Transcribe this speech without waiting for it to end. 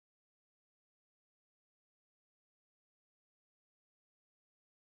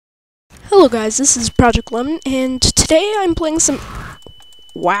Hello guys, this is Project Lemon, and today I'm playing some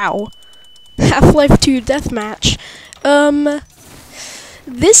Half-Life 2 Deathmatch.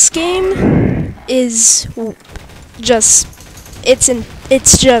 This game is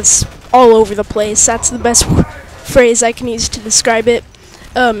it's just all over the place. That's the best phrase I can use to describe it.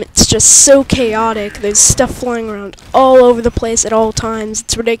 It's just so chaotic. There's stuff flying around all over the place at all times.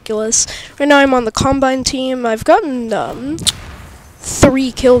 It's ridiculous. Right now I'm on the Combine team. I've gotten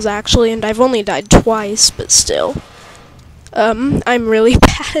 3 kills actually, and I've only died twice, but still. I'm really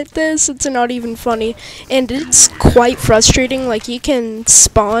bad at this. It's not even funny, and it's quite frustrating. Like, you can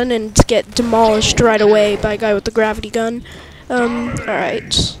spawn and get demolished right away by a guy with the gravity gun.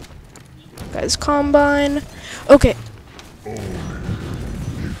 Alright. Guys, Combine. Okay,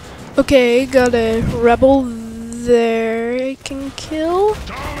 got a rebel there I can kill.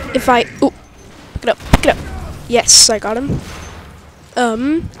 If I... Ooh, pick it up. Yes, I got him.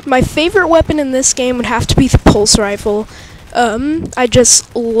 My favorite weapon in this game would have to be the pulse rifle. I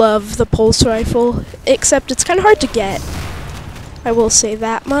just love the pulse rifle, except it's kind of hard to get. I will say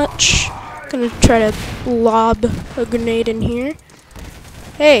that much. Gonna try to lob a grenade in here.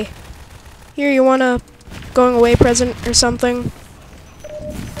 Hey, here, you want a going away present or something?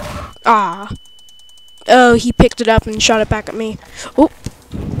 Ah. Oh, he picked it up and shot it back at me. Oh.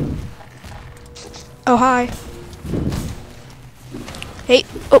 Oh, hi. Hey,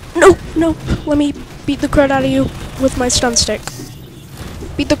 oh, no, let me beat the crud out of you with my stun stick.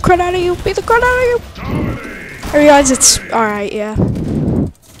 Beat the crud out of you. I realize it's, alright, yeah.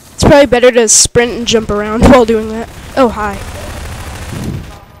 It's probably better to sprint and jump around while doing that. Oh, hi.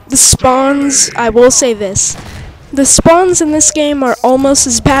 The spawns, I will say this. The spawns in this game are almost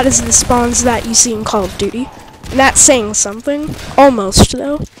as bad as the spawns that you see in Call of Duty. And that's saying something. Almost,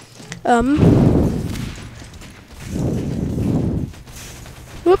 though.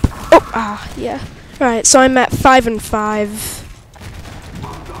 Whoop. Oh, yeah. Alright, so I'm at 5 and 5.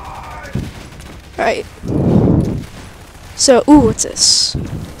 Alright. So, ooh, what's this?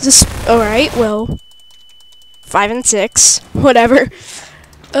 Is this, alright, well, 5 and 6. Whatever.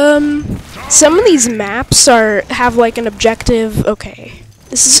 Some of these maps have like an objective. Okay.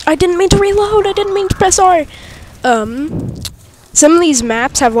 I didn't mean to reload, I didn't mean to press R. Some of these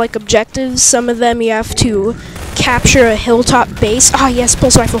maps have like objectives. Some of them you have to capture a hilltop base. Ah, yes,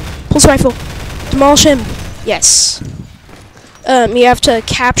 pulse rifle. Demolish him. Yes. You have to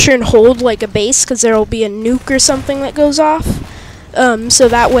capture and hold like a base, because there will be a nuke or something that goes off. So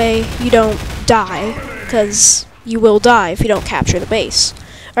that way you don't die, because you will die if you don't capture the base.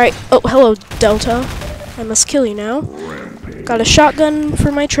 Alright, oh, hello, Delta. I must kill you now. Got a shotgun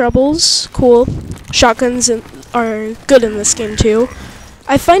for my troubles. Cool. Shotguns are good in this game, too.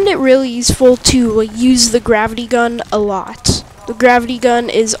 I find it really useful to use the gravity gun a lot. The gravity gun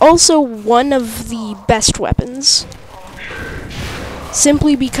is also one of the best weapons.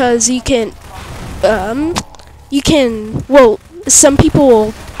 Simply because well, some people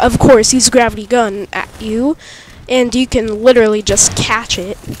will, of course, use gravity gun at you, and you can literally just catch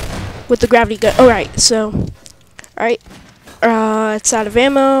it with the gravity gun. Alright, so, alright, it's out of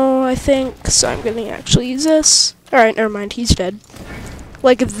ammo, I think, so I'm gonna actually use this. Alright, never mind, he's dead.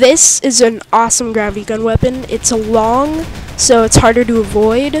 Like, this is an awesome gravity gun weapon. It's long, so it's harder to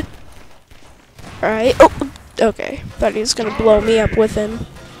avoid. Alright, oh, okay, thought he was gonna blow me up with him.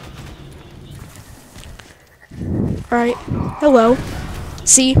 Alright, hello.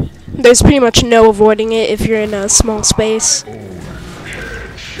 See, there's pretty much no avoiding it if you're in a small space.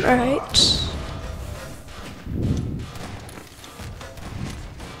 Alright.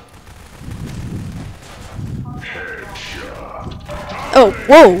 Oh,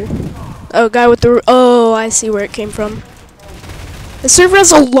 whoa! Oh, guy with the... Oh, I see where it came from. The server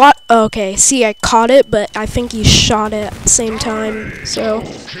has a lot... Okay, see, I caught it, but I think he shot it at the same time, so...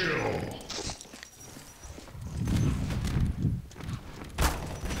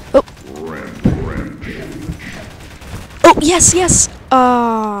 Oh! Oh, yes!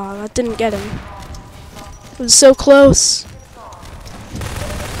 Ah, that didn't get him. It was so close.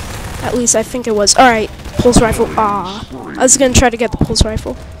 At least I think it was. Alright, pulse rifle. Ah, I was gonna try to get the pulse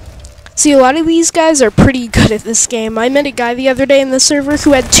rifle. See, a lot of these guys are pretty good at this game. I met a guy the other day in the server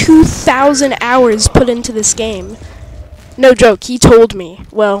who had 2,000 hours put into this game. No joke, he told me.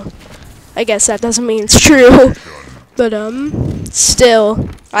 Well, I guess that doesn't mean it's true. But, still,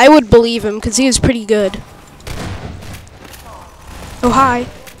 I would believe him, because he was pretty good. Oh, hi.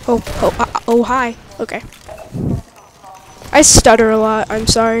 Oh, hi. Okay. I stutter a lot, I'm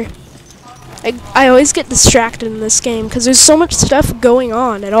sorry. I always get distracted in this game because there's so much stuff going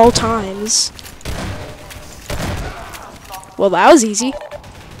on at all times. Well, that was easy.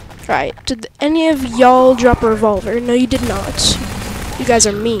 Alright, did any of y'all drop a revolver? No, you did not. You guys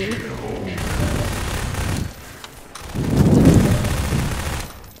are mean.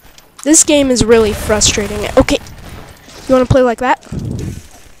 This game is really frustrating. Okay, you want to play like that?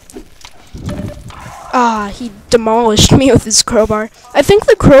 Ah, he demolished me with his crowbar. I think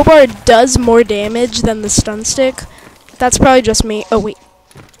the crowbar does more damage than the stun stick. That's probably just me. Oh, wait.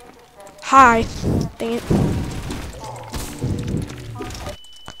 Hi. Dang it.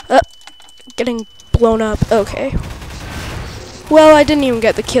 Getting blown up. Okay. Well, I didn't even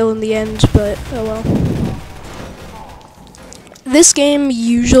get the kill in the end, but oh well. This game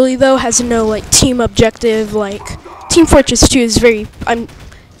usually, though, has no, like, team objective. Like, Team Fortress 2 is very...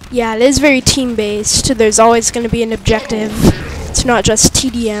 yeah, it is very team-based. There's always going to be an objective. It's not just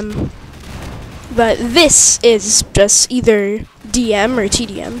TDM. But this is just either DM or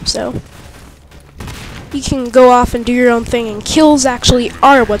TDM, so... you can go off and do your own thing, and kills actually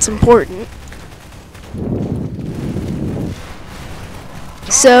are what's important.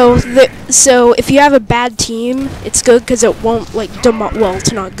 So if you have a bad team, it's good because it won't, like, well,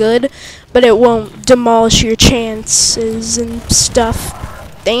 it's not good, but it won't demolish your chances and stuff.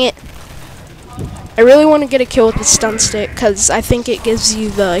 Dang it. I really want to get a kill with the stun stick because I think it gives you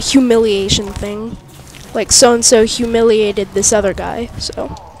the humiliation thing. Like, so-and-so humiliated this other guy,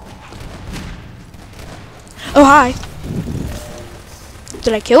 so. Oh, hi.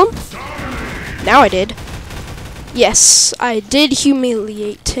 Did I kill him? Now I did. Yes, I did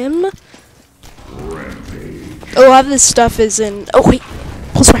humiliate him. A lot of this stuff is in... oh, wait.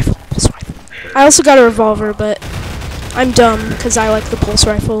 Pulse rifle. Pulse rifle. I also got a revolver, but I'm dumb because I like the pulse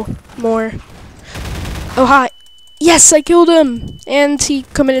rifle more. Oh, hi. Yes, I killed him. And he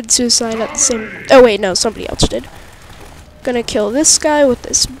committed suicide at the same... oh, wait, no, somebody else did. Gonna kill this guy with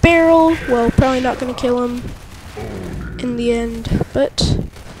this barrel. Well, probably not gonna kill him in the end, but...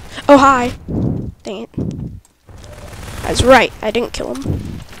 oh, hi. Dang it. I was right. I didn't kill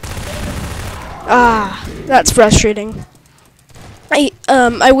him. Ah, that's frustrating.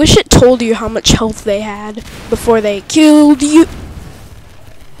 I wish it told you how much health they had before they killed you.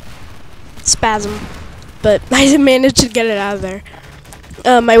 Spasm. But I managed to get it out of there.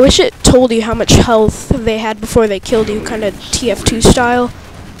 I wish it told you how much health they had before they killed you, kind of TF2 style.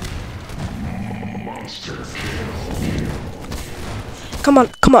 Come on,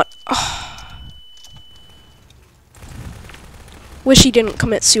 come on. Oh. Wish he didn't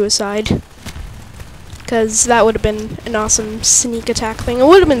commit suicide, because that would have been an awesome sneak attack thing. It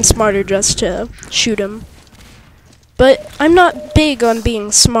would have been smarter just to shoot him. But I'm not big on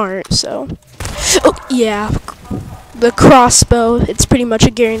being smart, so... oh, yeah. The crossbow, it's pretty much a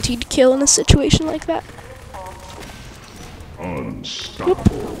guaranteed kill in a situation like that. Whoop.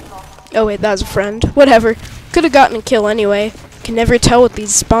 Oh wait, that was a friend. Whatever. Could have gotten a kill anyway. Can never tell with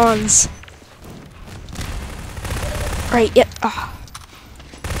these spawns. Right, yep. Ah.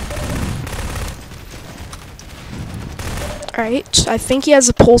 Alright, I think he has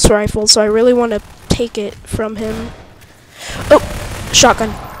a pulse rifle, so I really want to take it from him. Oh, shotgun.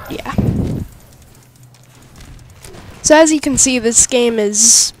 Yeah. So as you can see, this game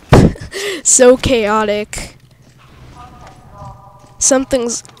is so chaotic.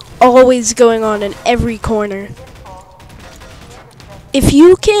 Something's always going on in every corner. If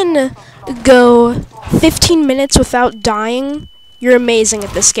you can go 15 minutes without dying, you're amazing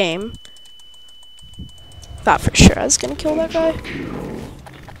at this game. Thought for sure I was gonna kill that guy.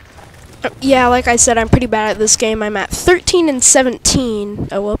 Yeah, like I said, I'm pretty bad at this game. I'm at 13 and 17.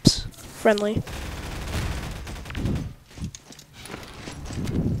 Oh, whoops. Friendly.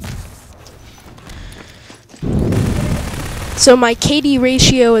 So my KD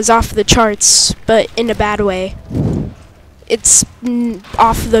ratio is off the charts, but in a bad way. It's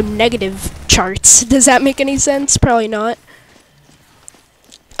off the negative charts. Does that make any sense? Probably not.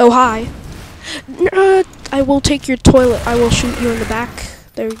 Oh, hi. I will take your toilet. I will shoot you in the back.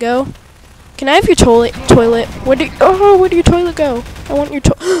 There we go. Can I have your toilet? Where did your toilet go? I want your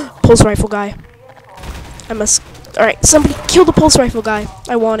pulse rifle guy. I must. All right, somebody kill the pulse rifle guy.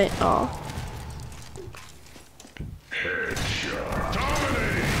 I want it. Aw.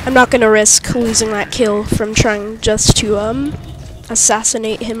 I'm not gonna risk losing that kill from trying just to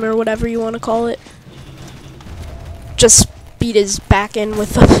assassinate him or whatever you want to call it. Just beat his back in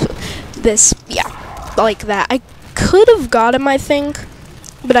with this, yeah, like that. I could have got him, I think,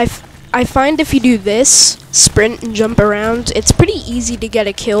 but I find if you do this, sprint and jump around, it's pretty easy to get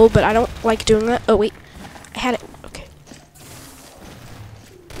a kill, but I don't like doing that. Oh wait, I had it. Okay.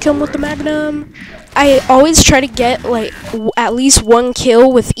 Kill him with the magnum. I always try to get, like, at least one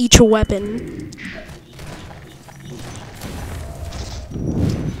kill with each weapon.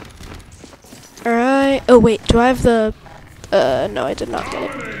 I? Oh wait, do I have the? No, I did not get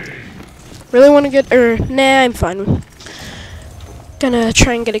it. Really want to get? Nah, I'm fine. Gonna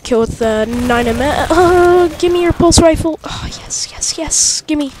try and get a kill with the 9mm. Oh, give me your pulse rifle. Oh yes, yes, yes.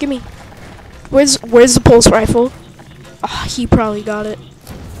 Gimme, gimme. Where's the pulse rifle? Oh, he probably got it.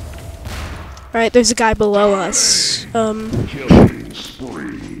 Alright, there's a guy below us.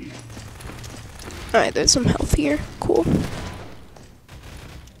 Alright, there's some health here. Cool.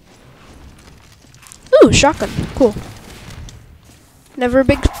 Ooh, shotgun. Cool. Never a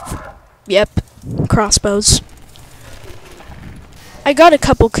big... Yep. Crossbows. I got a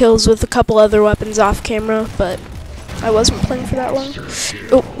couple kills with a couple other weapons off camera, but I wasn't playing for that long.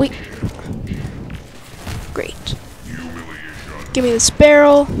 Oh, wait. Great. Give me this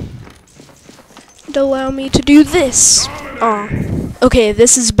barrel. And allow me to do this. Aw. Okay,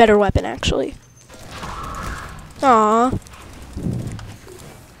 this is a better weapon, actually. Aw.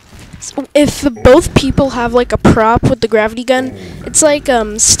 So if both people have like a prop with the gravity gun, it's like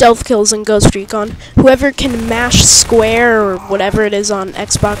stealth kills in Ghost Recon. Whoever can mash square or whatever it is on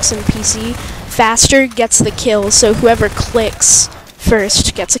Xbox and PC faster gets the kill, so whoever clicks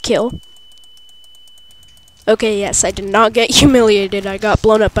first gets a kill. Okay, yes, I did not get humiliated. I got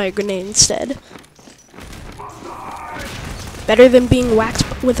blown up by a grenade instead. Better than being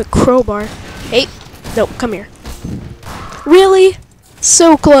whacked with a crowbar. Hey, no, come here. Really?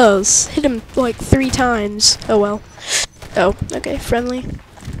 So close. Hit him like 3 times. Oh well. Oh, okay, friendly.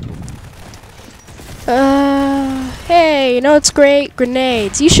 Hey, you know it's great?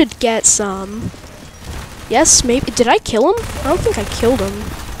 Grenades. You should get some. Yes, maybe. Did I kill him? I don't think I killed him.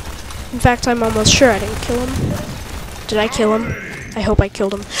 In fact, I'm almost sure I didn't kill him. Did I kill him? I hope I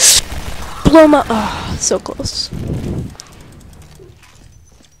killed him. Blow him up. Oh, so close.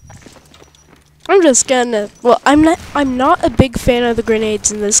 I'm just gonna, well, I'm not a big fan of the grenades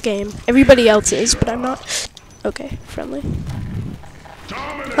in this game. Everybody else is, but I'm not. Okay, friendly.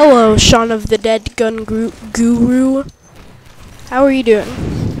 Hello, Shaun of the Dead Gun Guru. How are you doing?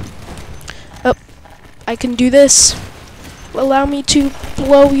 Oh, I can do this. Allow me to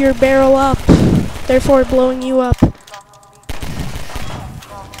blow your barrel up, therefore blowing you up.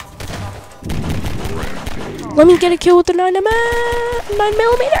 Let me get a kill with the 9mm.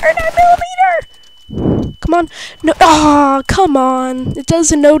 Come on. No. Ah, come on. It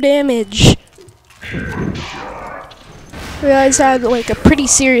does no damage. Realized I had like a pretty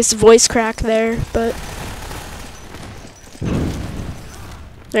serious voice crack there, but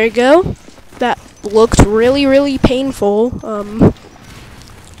there you go. That looked really, really painful.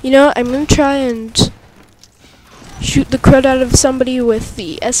 You know, I'm gonna try and shoot the crud out of somebody with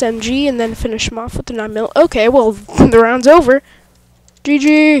the SMG and then finish him off with the 9mm. Okay, well, the round's over.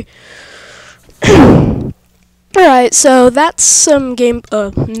 GG. Alright, so that's some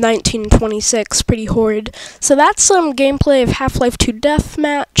 1926, pretty horrid. So that's some gameplay of Half-Life 2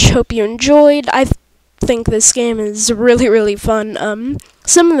 Deathmatch. Hope you enjoyed. I think this game is really, really fun.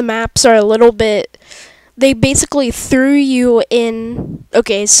 Some of the maps are a little bit... They basically threw you in...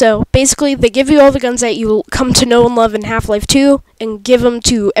 Okay, so basically they give you all the guns that you come to know and love in Half-Life 2 and give them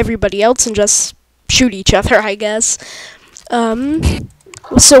to everybody else and just shoot each other, I guess.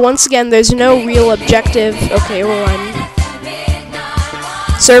 So once again, there's no real objective. Okay, well,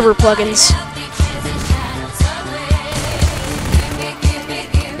 server plugins.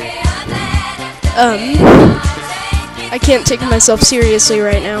 I can't take myself seriously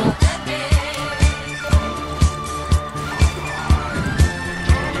right now.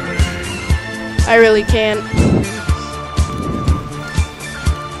 I really can't.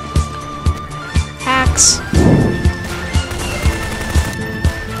 Hacks.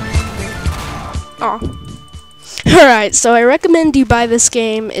 Aw. Alright, so I recommend you buy this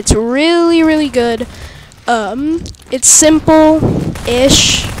game. It's really, really good. It's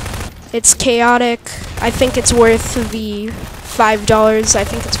simple-ish. It's chaotic. I think it's worth the $5. I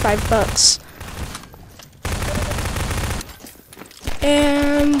think it's $5.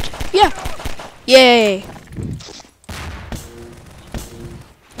 And yeah. Yay.